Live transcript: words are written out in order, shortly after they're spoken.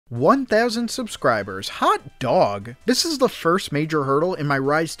1,000 subscribers. Hot dog! This is the first major hurdle in my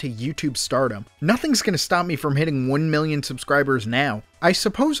rise to YouTube stardom. Nothing's gonna stop me from hitting 1 million subscribers now. I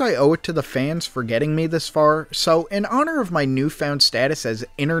suppose I owe it to the fans for getting me this far, so in honor of my newfound status as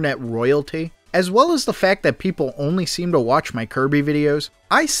internet royalty, as well as the fact that people only seem to watch my Kirby videos,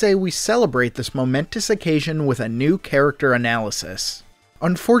 I say we celebrate this momentous occasion with a new character analysis.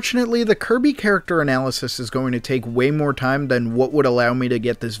 Unfortunately, the Kirby character analysis is going to take way more time than what would allow me to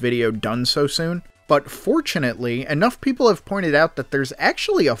get this video done so soon, but fortunately, enough people have pointed out that there's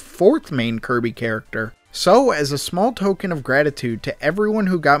actually a fourth main Kirby character. So, as a small token of gratitude to everyone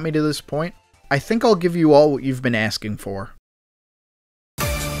who got me to this point, I think I'll give you all what you've been asking for.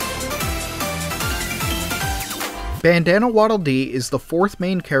 Bandana Waddle Dee is the fourth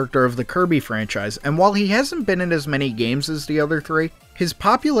main character of the Kirby franchise, and while he hasn't been in as many games as the other three, his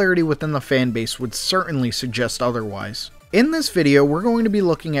popularity within the fanbase would certainly suggest otherwise. In this video, we're going to be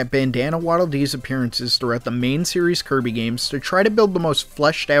looking at Bandana Waddle Dee's appearances throughout the main series Kirby games to try to build the most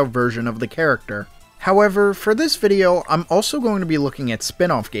fleshed out version of the character. However, for this video, I'm also going to be looking at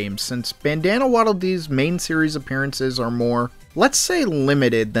spin-off games, since Bandana Waddle Dee's main series appearances are more, let's say,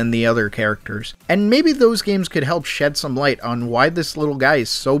 limited than the other characters, and maybe those games could help shed some light on why this little guy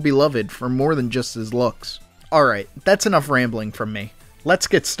is so beloved for more than just his looks. Alright, that's enough rambling from me. Let's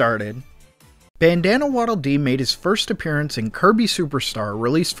get started. Bandana Waddle Dee made his first appearance in Kirby Superstar,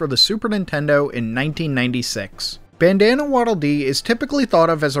 released for the Super Nintendo in 1996. Bandana Waddle Dee is typically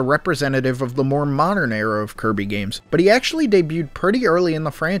thought of as a representative of the more modern era of Kirby games, but he actually debuted pretty early in the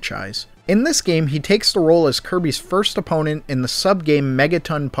franchise. In this game, he takes the role as Kirby's first opponent in the sub-game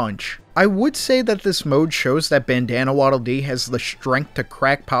Megaton Punch. I would say that this mode shows that Bandana Waddle Dee has the strength to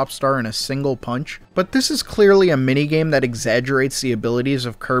crack Popstar in a single punch, but this is clearly a minigame that exaggerates the abilities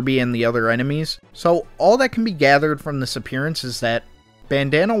of Kirby and the other enemies, so all that can be gathered from this appearance is that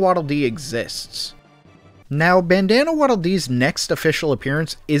Bandana Waddle Dee exists. Now, Bandana Waddle Dee's next official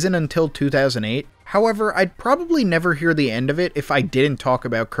appearance isn't until 2008, however, I'd probably never hear the end of it if I didn't talk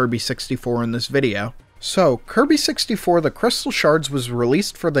about Kirby 64 in this video. So, Kirby 64 The Crystal Shards was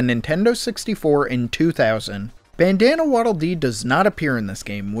released for the Nintendo 64 in 2000. Bandana Waddle Dee does not appear in this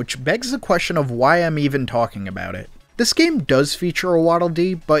game, which begs the question of why I'm even talking about it. This game does feature a Waddle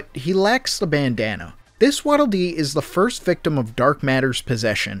Dee, but he lacks the bandana. This Waddle Dee is the first victim of Dark Matter's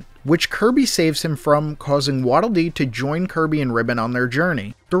possession, which Kirby saves him from, causing Waddle Dee to join Kirby and Ribbon on their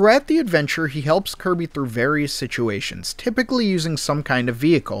journey. Throughout the adventure, he helps Kirby through various situations, typically using some kind of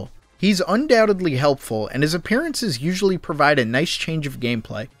vehicle. He's undoubtedly helpful, and his appearances usually provide a nice change of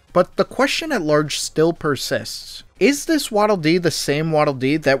gameplay, but the question at large still persists. Is this Waddle Dee the same Waddle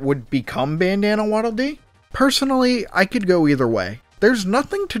Dee that would become Bandana Waddle Dee? Personally, I could go either way. There's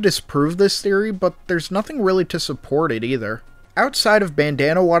nothing to disprove this theory, but there's nothing really to support it either. Outside of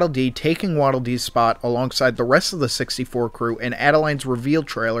Bandana Waddle Dee taking Waddle Dee's spot alongside the rest of the 64 crew in Adeline's reveal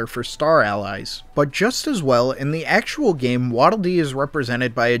trailer for Star Allies. But just as well, in the actual game, Waddle Dee is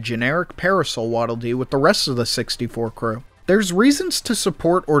represented by a generic Parasol Waddle Dee with the rest of the 64 crew. There's reasons to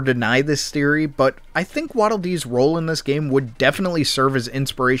support or deny this theory, but I think Waddle Dee's role in this game would definitely serve as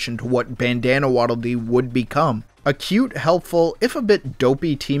inspiration to what Bandana Waddle Dee would become. A cute, helpful, if a bit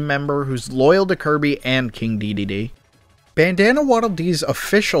dopey team member who's loyal to Kirby and King Dedede. Bandana Waddle Dee's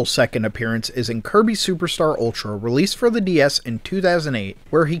official second appearance is in Kirby Superstar Ultra, released for the DS in 2008,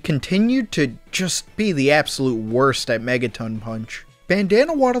 where he continued to just be the absolute worst at Megaton Punch.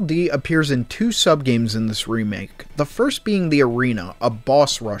 Bandana Waddle Dee appears in two sub-games in this remake, the first being the Arena, a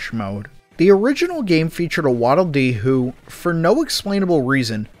boss rush mode. The original game featured a Waddle Dee who, for no explainable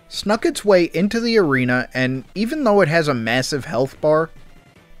reason, snuck its way into the arena, and even though it has a massive health bar,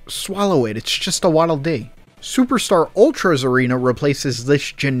 swallow it, it's just a Waddle Dee. Superstar Ultra's arena replaces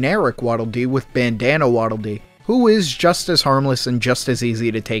this generic Waddle Dee with Bandana Waddle Dee, who is just as harmless and just as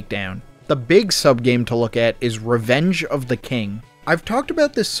easy to take down. The big sub-game to look at is Revenge of the King. I've talked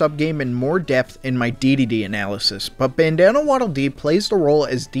about this sub-game in more depth in my Dedede analysis, but Bandana Waddle Dee plays the role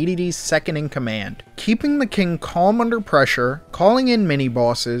as Dedede's second-in-command, keeping the king calm under pressure, calling in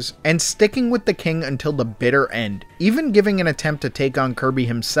mini-bosses, and sticking with the king until the bitter end, even giving an attempt to take on Kirby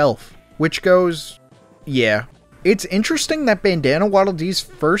himself, which goes... yeah. It's interesting that Bandana Waddle Dee's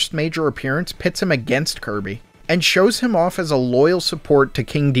first major appearance pits him against Kirby, and shows him off as a loyal support to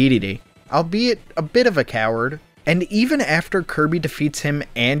King Dedede, albeit a bit of a coward. And even after Kirby defeats him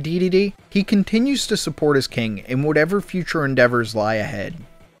and Dedede, he continues to support his king in whatever future endeavors lie ahead.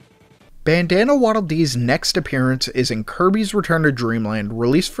 Bandana Waddle Dee's next appearance is in Kirby's Return to Dreamland,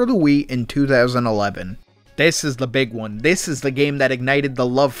 released for the Wii in 2011. This is the big one. This is the game that ignited the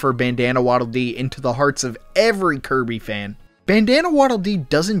love for Bandana Waddle Dee into the hearts of every Kirby fan. Bandana Waddle Dee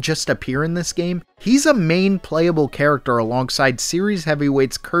doesn't just appear in this game, he's a main playable character alongside series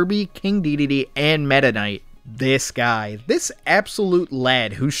heavyweights Kirby, King Dedede, and Meta Knight. This guy, this absolute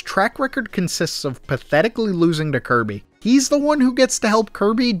lad whose track record consists of pathetically losing to Kirby. He's the one who gets to help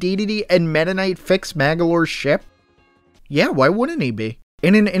Kirby, Dedede, and Meta Knight fix Magolor's ship? Yeah, why wouldn't he be?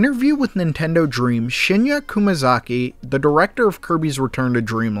 In an interview with Nintendo Dream, Shinya Kumazaki, the director of Kirby's Return to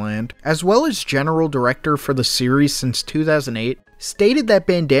Dreamland, as well as general director for the series since 2008, stated that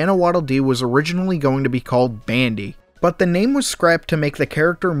Bandana Waddle Dee was originally going to be called Bandy, but the name was scrapped to make the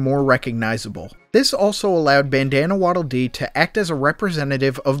character more recognizable. This also allowed Bandana Waddle Dee to act as a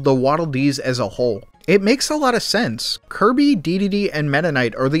representative of the Waddle Dees as a whole. It makes a lot of sense. Kirby, Dedede, and Meta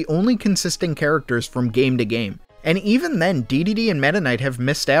Knight are the only consistent characters from game to game. And even then, Dedede and Meta Knight have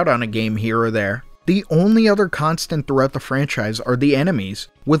missed out on a game here or there. The only other constant throughout the franchise are the enemies,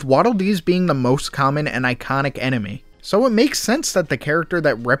 with Waddle Dees being the most common and iconic enemy. So it makes sense that the character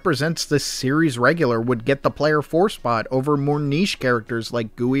that represents this series regular would get the player 4 spot over more niche characters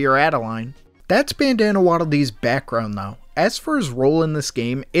like Gooey or Adeline. That's Bandana Waddle Dee's background though. As for his role in this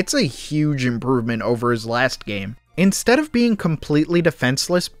game, it's a huge improvement over his last game. Instead of being completely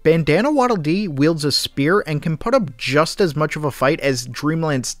defenseless, Bandana Waddle Dee wields a spear and can put up just as much of a fight as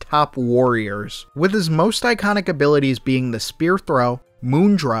Dreamland's top warriors, with his most iconic abilities being the spear throw,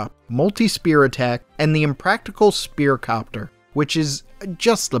 moon drop, multi-spear attack, and the impractical spear copter, which is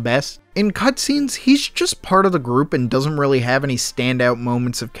just the best. In cutscenes, he's just part of the group and doesn't really have any standout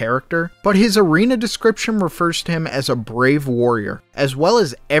moments of character, but his arena description refers to him as a brave warrior, as well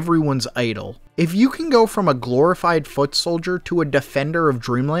as everyone's idol. If you can go from a glorified foot soldier to a defender of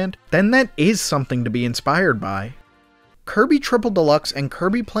Dreamland, then that is something to be inspired by. Kirby Triple Deluxe and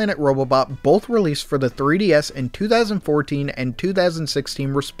Kirby Planet Robobot both released for the 3DS in 2014 and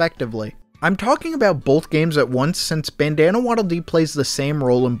 2016 respectively. I'm talking about both games at once since Bandana Waddle Dee plays the same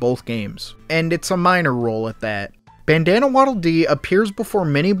role in both games, and it's a minor role at that. Bandana Waddle Dee appears before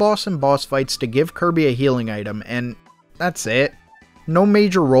mini-boss and boss fights to give Kirby a healing item, and that's it. No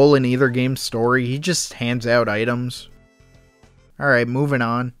major role in either game's story, he just hands out items. Alright, moving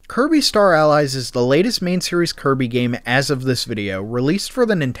on. Kirby Star Allies is the latest main series Kirby game as of this video, released for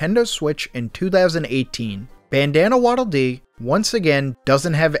the Nintendo Switch in 2018. Bandana Waddle Dee, once again,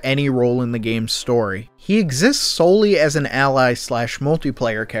 doesn't have any role in the game's story. He exists solely as an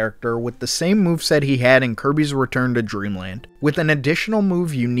ally/multiplayer character with the same moveset he had in Kirby's Return to Dreamland, with an additional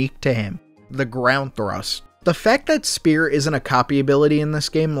move unique to him, the Ground Thrust. The fact that Spear isn't a copy ability in this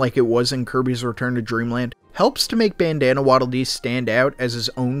game like it was in Kirby's Return to Dreamland helps to make Bandana Waddle Dee stand out as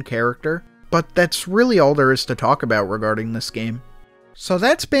his own character, but that's really all there is to talk about regarding this game. So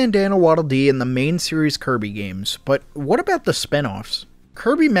that's Bandana Waddle Dee in the main series Kirby games, but what about the spin-offs?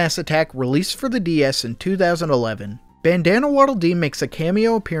 Kirby Mass Attack released for the DS in 2011. Bandana Waddle Dee makes a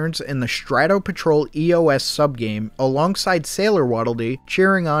cameo appearance in the Strato Patrol EOS subgame alongside Sailor Waddle Dee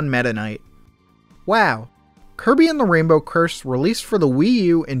cheering on Meta Knight. Wow. Kirby and the Rainbow Curse released for the Wii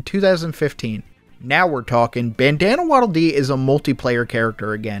U in 2015. Now we're talking. Bandana Waddle Dee is a multiplayer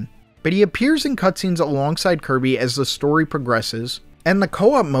character again, but he appears in cutscenes alongside Kirby as the story progresses, and the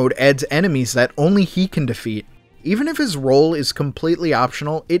co-op mode adds enemies that only he can defeat. Even if his role is completely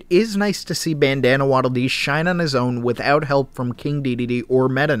optional, it is nice to see Bandana Waddle Dee shine on his own without help from King Dedede or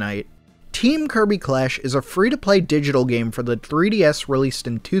Meta Knight. Team Kirby Clash is a free-to-play digital game for the 3DS released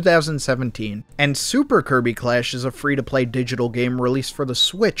in 2017, and Super Kirby Clash is a free-to-play digital game released for the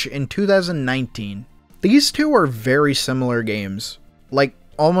Switch in 2019. These two are very similar games, like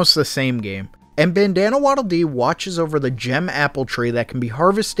almost the same game, and Bandana Waddle Dee watches over the gem apple tree that can be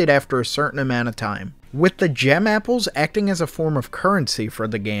harvested after a certain amount of time, with the gem apples acting as a form of currency for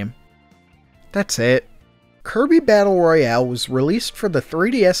the game. That's it. Kirby Battle Royale was released for the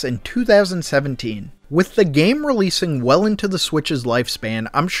 3DS in 2017. With the game releasing well into the Switch's lifespan,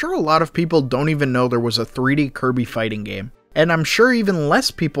 I'm sure a lot of people don't even know there was a 3D Kirby fighting game. And I'm sure even less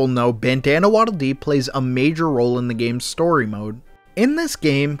people know Bandana Waddle Dee plays a major role in the game's story mode. In this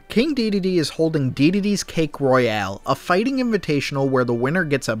game, King Dedede is holding Dedede's Cake Royale, a fighting invitational where the winner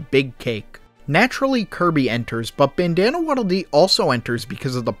gets a big cake. Naturally, Kirby enters, but Bandana Waddle Dee also enters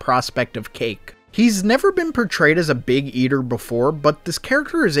because of the prospect of cake. He's never been portrayed as a big eater before, but this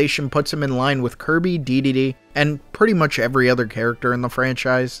characterization puts him in line with Kirby, Dedede, and pretty much every other character in the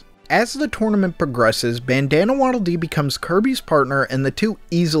franchise. As the tournament progresses, Bandana Waddle Dee becomes Kirby's partner and the two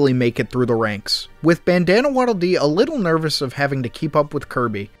easily make it through the ranks, with Bandana Waddle Dee a little nervous of having to keep up with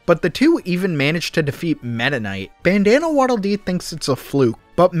Kirby, but the two even manage to defeat Meta Knight. Bandana Waddle Dee thinks it's a fluke,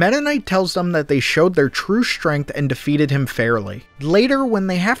 But Meta Knight tells them that they showed their true strength and defeated him fairly. Later, when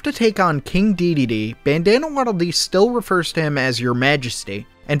they have to take on King DEE, Bandana Waddle Dee still refers to him as Your Majesty,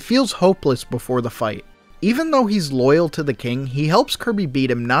 and feels hopeless before the fight. Even though he's loyal to the king, he helps Kirby beat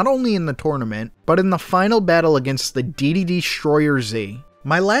him not only in the tournament, but in the final battle against the DEE Destroyer Z.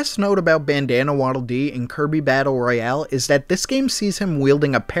 My last note about Bandana Waddle Dee in Kirby Battle Royale is that this game sees him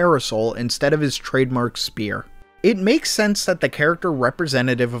wielding a parasol instead of his trademark spear. It makes sense that the character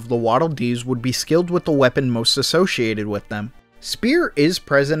representative of the Waddle Dees would be skilled with the weapon most associated with them. Spear is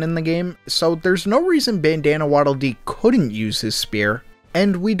present in the game, so there's no reason Bandana Waddle Dee couldn't use his spear,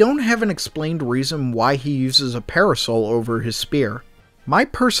 and we don't have an explained reason why he uses a parasol over his spear. My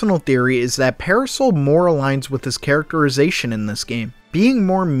personal theory is that parasol more aligns with his characterization in this game, being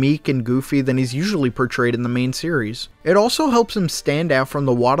more meek and goofy than he's usually portrayed in the main series. It also helps him stand out from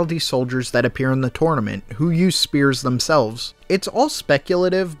the Waddle Dee soldiers that appear in the tournament, who use spears themselves. It's all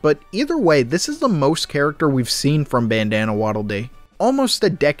speculative, but either way, this is the most character we've seen from Bandana Waddle Dee, almost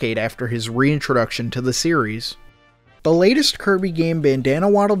a decade after his reintroduction to the series. The latest Kirby game Bandana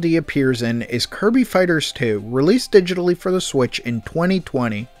Waddle Dee appears in is Kirby Fighters 2, released digitally for the Switch in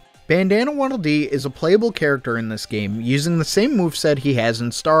 2020. Bandana Waddle Dee is a playable character in this game, using the same moveset he has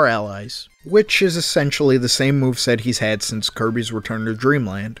in Star Allies, which is essentially the same moveset he's had since Kirby's Return to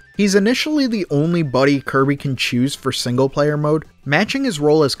Dreamland. He's initially the only buddy Kirby can choose for single player mode, matching his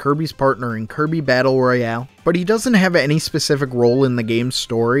role as Kirby's partner in Kirby Battle Royale, but he doesn't have any specific role in the game's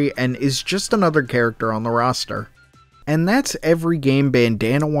story and is just another character on the roster. And that's every game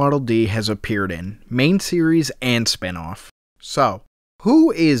Bandana Waddle Dee has appeared in, main series and spin-off. So,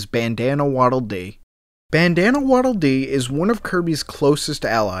 who is Bandana Waddle Dee? Bandana Waddle Dee is one of Kirby's closest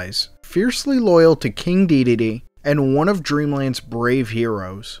allies, fiercely loyal to King DEE, and one of Dreamland's brave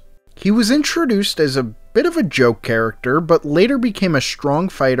heroes. He was introduced as a bit of a joke character, but later became a strong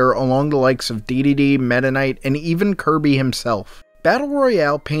fighter along the likes of DEE, Meta Knight, and even Kirby himself. Battle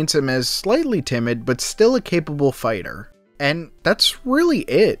Royale paints him as slightly timid, but still a capable fighter. And that's really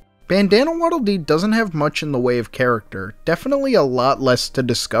it. Bandana Waddle Dee doesn't have much in the way of character, definitely a lot less to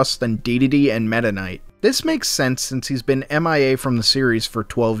discuss than DEE and Meta Knight. This makes sense since he's been MIA from the series for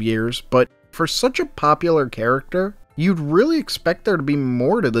 12 years, but for such a popular character, you'd really expect there to be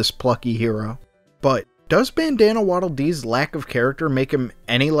more to this plucky hero. But does Bandana Waddle Dee's lack of character make him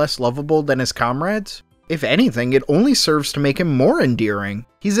any less lovable than his comrades? If anything, it only serves to make him more endearing.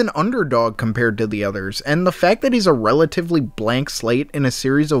 He's an underdog compared to the others, and the fact that he's a relatively blank slate in a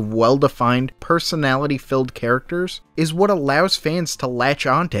series of well-defined, personality-filled characters is what allows fans to latch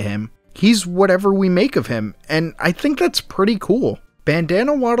on to him. He's whatever we make of him, and I think that's pretty cool.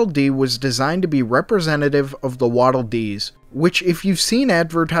 Bandana Waddle Dee was designed to be representative of the Waddle Dees, which if you've seen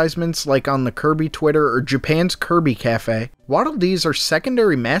advertisements like on the Kirby Twitter or Japan's Kirby Cafe, Waddle Dees are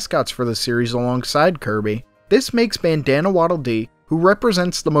secondary mascots for the series alongside Kirby. This makes Bandana Waddle Dee, who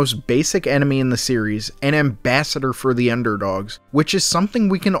represents the most basic enemy in the series, an ambassador for the underdogs, which is something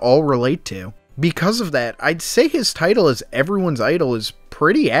we can all relate to. Because of that, I'd say his title as everyone's idol is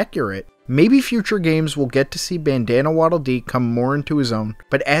pretty accurate. Maybe future games will get to see Bandana Waddle Dee come more into his own,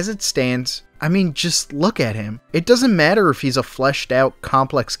 but as it stands, I mean, just look at him. It doesn't matter if he's a fleshed out,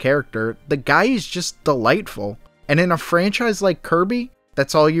 complex character, the guy is just delightful. And in a franchise like Kirby,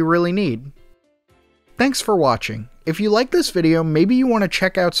 that's all you really need. Thanks for watching. If you like this video, maybe you want to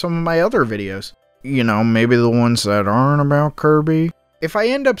check out some of my other videos. You know, maybe the ones that aren't about Kirby. If I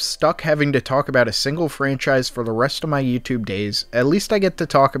end up stuck having to talk about a single franchise for the rest of my YouTube days, at least I get to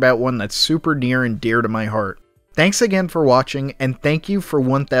talk about one that's super near and dear to my heart. Thanks again for watching, and thank you for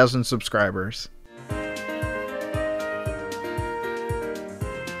 1,000 subscribers.